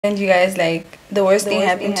And you guys, like, the worst thing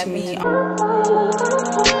happened to me.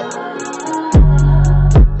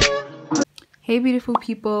 Hey beautiful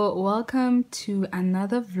people, welcome to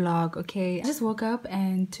another vlog. Okay, I just woke up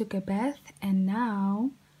and took a bath, and now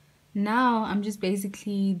I'm just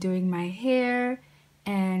basically doing my hair.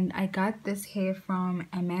 And I got this hair from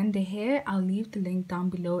AMANDAHAIR. I'll leave the link down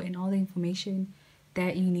below and all the information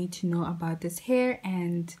that you need to know about this hair.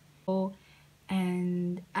 And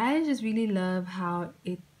I just really love how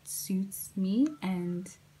it suits me,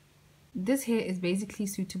 and this hair is basically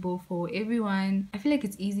suitable for everyone. I feel like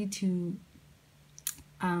it's easy to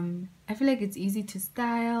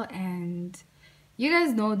style, and you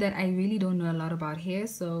guys know that I really don't know a lot about hair,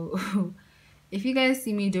 so if you guys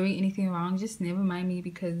see me doing anything wrong, just never mind me,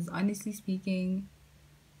 because honestly speaking,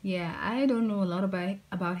 yeah, I don't know a lot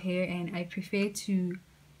about hair, and I prefer to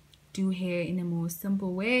do hair in a more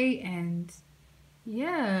simple way. And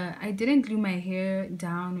yeah, I didn't glue my hair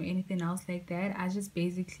down or anything else like that. I just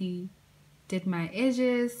basically did my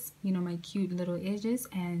edges, you know, my cute little edges,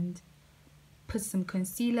 and put some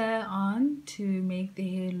concealer on to make the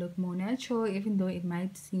hair look more natural, even though it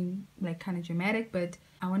might seem like kind of dramatic, but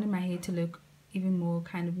I wanted my hair to look even more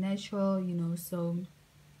kind of natural, you know. So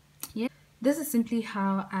yeah, this is simply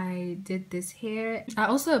how I did this hair. I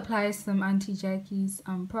also applied some Auntie Jackie's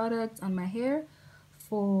products on my hair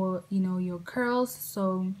for, you know, your curls.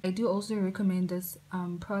 So I do also recommend this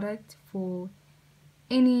product for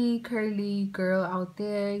any curly girl out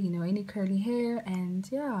there, you know, any curly hair. And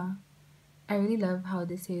yeah, I really love how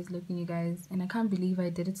this hair is looking, you guys, and I can't believe I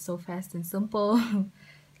did it so fast and simple.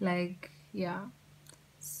 Like, yeah,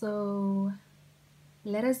 so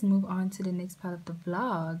let us move on to the next part of the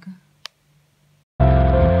vlog.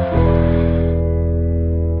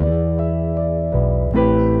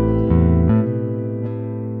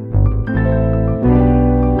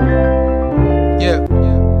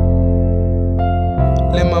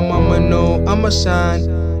 I'ma shine.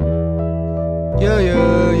 Yeah.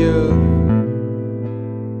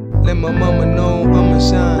 Let my mama know I'ma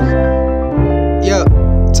shine. Yeah,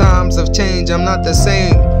 times have changed, I'm not the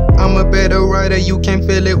same. I'm a better writer, you can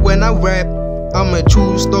feel it when I rap. I'm a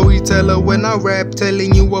true storyteller when I rap,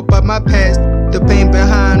 telling you about my past, the pain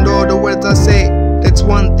behind all the words I say. That's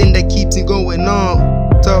one thing that keeps me going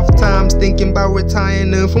on. Tough times thinking about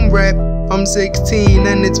retiring from rap. I'm 16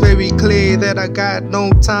 and it's very clear that I got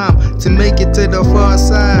no time to make it to the far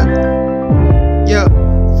side. Yeah,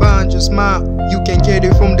 find your smile, you can get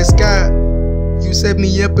it from the sky. You set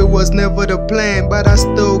me up, it was never the plan, but I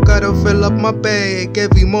still gotta fill up my bag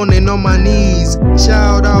every morning on my knees.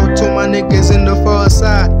 Shout out to my niggas in the far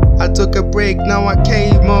side. I took a break, now I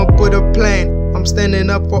came up with a plan. I'm standing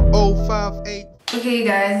up for 058. Okay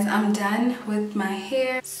guys, I'm done with my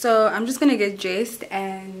hair, so I'm just gonna get dressed.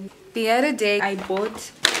 And the other day I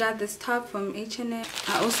got this top from H&M.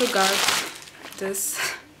 I also got this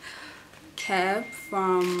cap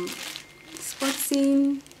from Sports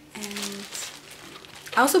Scene, and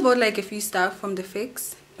I also bought like a few stuff from the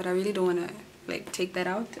PICS, but I really don't want to like take that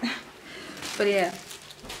out. But yeah,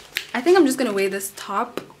 I think I'm just gonna wear this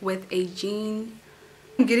top with a jean.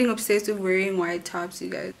 I'm getting obsessed with wearing white tops, you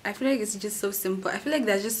guys. I feel like it's just so simple. I feel like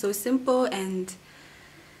that's just so simple. And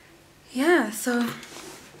yeah, so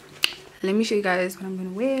let me show you guys what I'm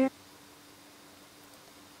gonna wear.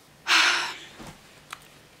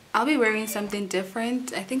 I'll be wearing something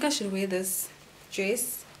different. I think I should wear this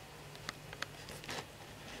dress.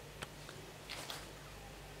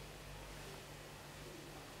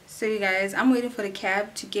 So you guys, I'm waiting for the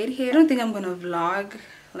cab to get here. I don't think I'm gonna vlog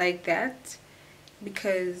like that,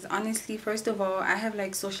 because honestly, first of all, I have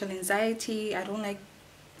like social anxiety. I don't like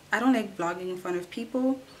vlogging in front of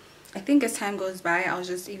people. I think as time goes by, I'll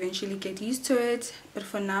just eventually get used to it, but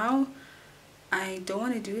for now I don't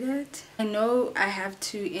want to do that. I know I have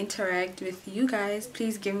to interact with you guys.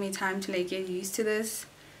 Please give me time to like get used to this,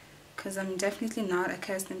 because I'm definitely not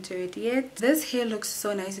accustomed to it yet. This hair looks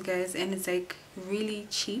so nice, you guys, and it's like really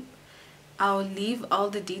cheap. I'll leave all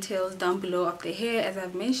the details down below of the hair. As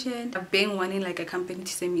I've mentioned, I've been wanting like a company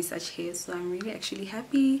to send me such hair, so I'm really actually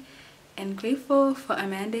happy and grateful for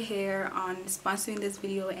AMANDAHAIR on sponsoring this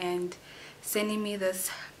video and sending me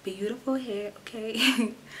this beautiful hair.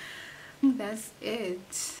 Okay. That's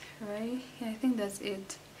it, right? Yeah, I think that's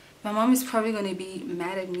it. My mom is probably gonna be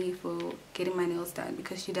mad at me for getting my nails done,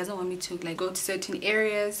 because she doesn't want me to like go to certain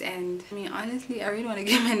areas. And I mean, honestly, I really want to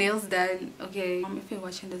get my nails done. Okay, Mom, if you're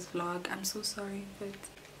watching this vlog, I'm so sorry, but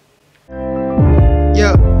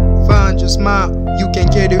yeah, find your smile, you can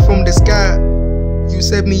get it from the sky. You you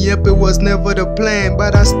set me up, it was never the plan.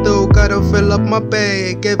 But I still gotta fill up my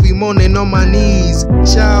bag every morning on my knees.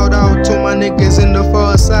 Shout out to my niggas in the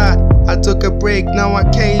far side. I took a break, now I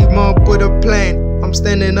came up with a plan. I'm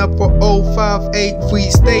standing up for 058 Free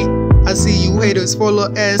State. I see you haters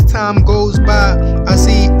follow as time goes by. I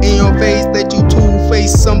see in your face that you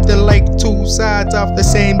two-faced, something like two sides of the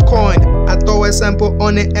same coin. I throw a sample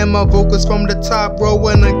on it and my vocals from the top row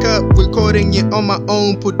and a cut. Recording it on my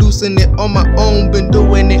own, producing it on my own. Been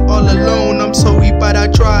doing it all alone, I'm sorry but I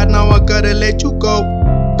tried, now I gotta let you go.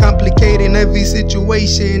 Complicating every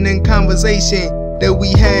situation and conversation that we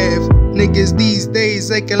have. Niggas these days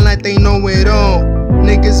acting like they know it all.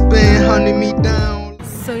 Niggas been hunting me down.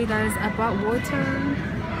 So you guys, I bought water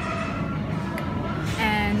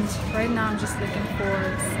and right now I'm just looking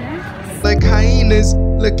for snacks. Like hyenas,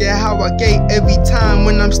 look at how I gate every time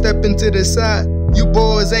when I'm stepping to the side. You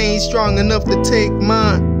boys ain't strong enough to take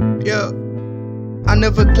mine. Yeah, I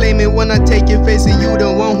never claim it when I take your face and you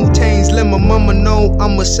the one who changed. Let my mama know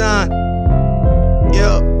I'ma shine.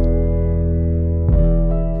 Yeah,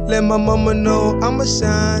 let my mama know I'ma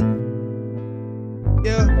shine.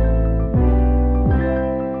 Yeah.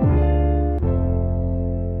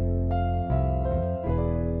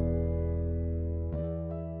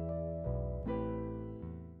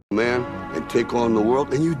 Man, and take on the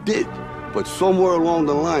world, and you did. But somewhere along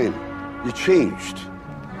the line, you changed.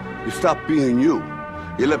 You stopped being you.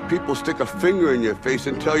 You let people stick a finger in your face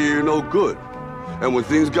and tell you you're no good. And when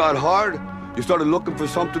things got hard, you started looking for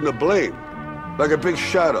something to blame, like a big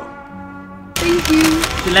shadow. Thank you.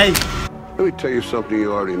 You live. Let me tell you something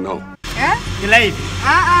you already know. Yeah? You live.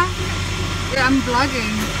 Yeah, I'm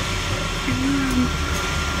vlogging.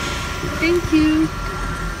 Thank you.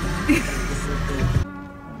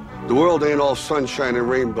 The world ain't all sunshine and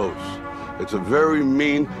rainbows. It's a very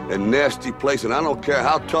mean and nasty place, and I don't care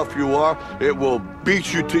how tough you are, it will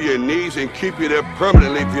beat you to your knees and keep you there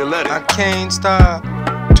permanently if you let it. I can't stop.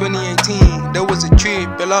 2018, there was a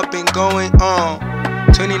trip, a lot been going on.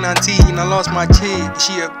 2019, I lost my chick,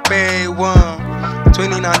 she a bad one.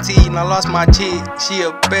 2019, I lost my chick, she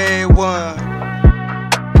a bad one.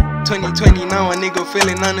 2020, now a nigga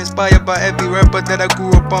feeling uninspired by every rapper that I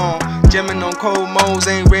grew up on. Jamming on cold modes,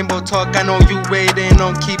 ain't rainbow talk, I know you waiting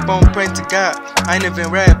on, keep on praying to God. I ain't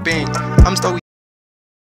even rapping, I'm still.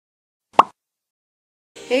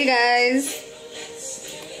 Hey guys.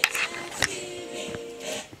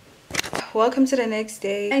 Welcome to the next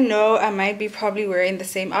day. I know I might be probably wearing the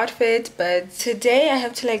same outfit, but today I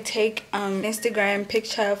have to like take Instagram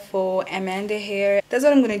picture for AMANDAHAIR. That's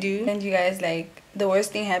what I'm gonna do. And you guys, like, the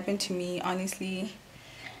worst thing happened to me, honestly.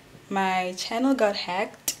 My channel got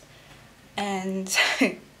hacked and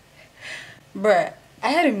bruh, I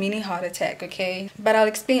had a mini heart attack, okay? But I'll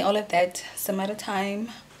explain all of that some other time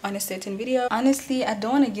on a certain video. Honestly, I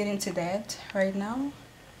don't want to get into that right now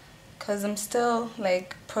because I'm still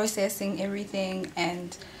like processing everything,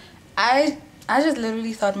 and I just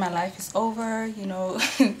literally thought my life is over, you know.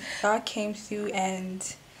 God came through,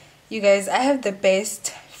 and you guys, I have the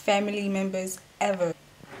best family members ever.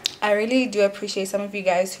 I really do appreciate some of you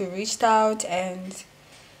guys who reached out, and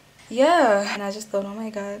yeah, and I just thought, oh my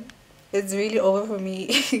god, it's really over for me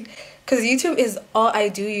because YouTube is all I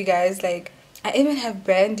do, you guys. Like, I even have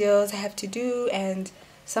brand deals I have to do, and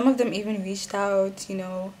some of them even reached out, you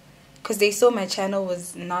know, because they saw my channel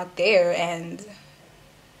was not there, and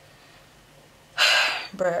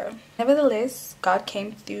bruh. Nevertheless, God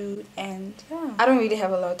came through, and yeah, I don't really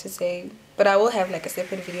have a lot to say, but I will have like a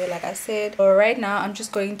separate video like I said. But right now I'm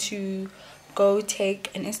just going to go take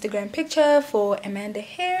an Instagram picture for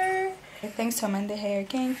AMANDAHAIR. Thanks to AMANDAHAIR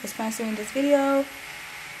again for sponsoring this video.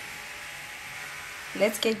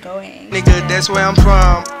 Let's get going. Nigga, that's where I'm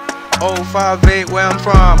from. 058 where I'm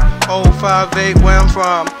from. 058 where I'm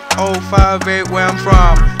from. 058 where I'm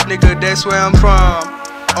from. Nigga, that's where I'm from.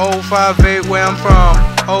 058 where I'm from.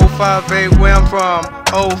 058 where I'm from.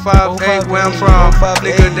 058 where I'm from.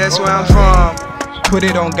 Nigga, that's where I'm from. Put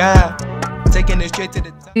it on God. Taking it straight to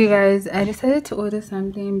the top. You guys, I decided to order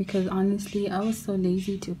something because honestly I was so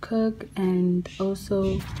lazy to cook, and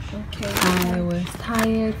also I was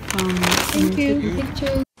tired from taking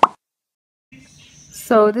pictures.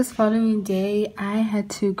 So this following day I had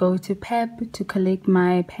to go to PEP to collect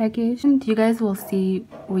my package, and you guys will see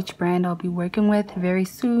which brand I'll be working with very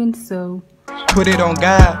soon. So put it on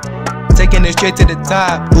God. Taking it straight to the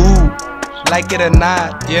top. Ooh, like it or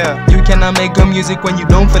not, yeah. You cannot make good music when you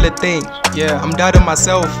don't feel a thing. Yeah, I'm doubting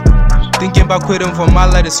myself, thinking about quitting for my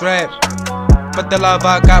latest rap. for the love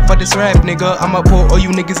I got for this rap, nigga. I'ma put all you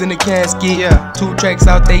niggas in the casket. Yeah. 2 tracks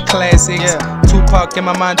out, they classics. Yeah. Tupac in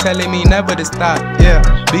my mind telling me never to stop. Yeah.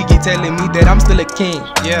 Biggie telling me that I'm still a king.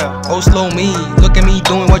 Yeah. Oh, slow me. Look at me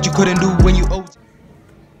doing what you couldn't do when you OG.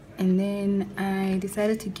 And then I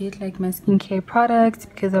decided to get like my skincare products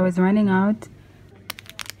because I was running out.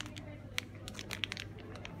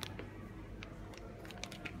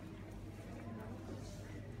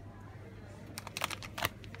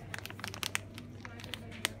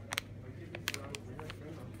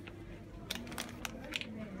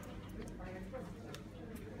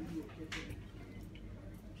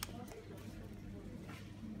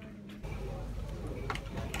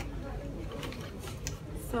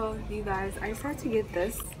 So you guys, I decided to get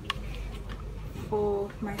this for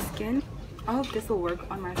my skin. I hope this will work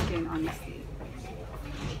on my skin, honestly.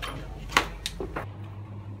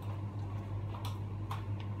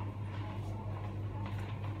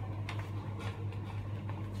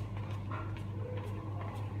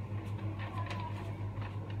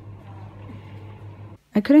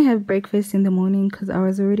 I couldn't have breakfast in the morning because I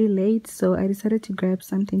was already late, so I decided to grab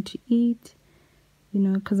something to eat. You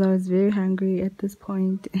know, because I was very hungry at this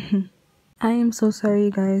point. I am so sorry,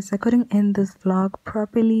 guys. I couldn't end this vlog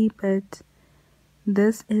properly, but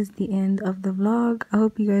this is the end of the vlog. I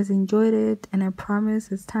hope you guys enjoyed it, and I promise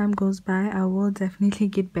as time goes by, I will definitely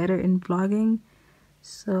get better in vlogging.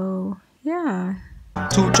 So, yeah.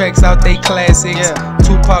 2 tracks out, they classics. Yeah.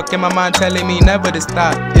 Tupac in my mind telling me never to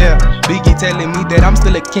stop. Yeah. Biggie telling me that I'm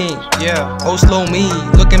still a king. Yeah. Oh, slow me.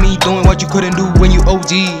 Look at me doing what you couldn't do when you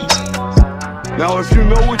OGs. Now if you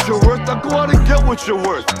know what you're worth, now go out and get what you're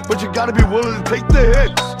worth. But you gotta be willing to take the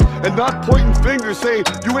hits and not pointing fingers saying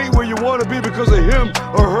you ain't where you wanna be because of him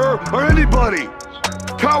or her or anybody.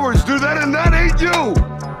 Cowards do that and that ain't you.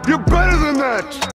 You're better than that.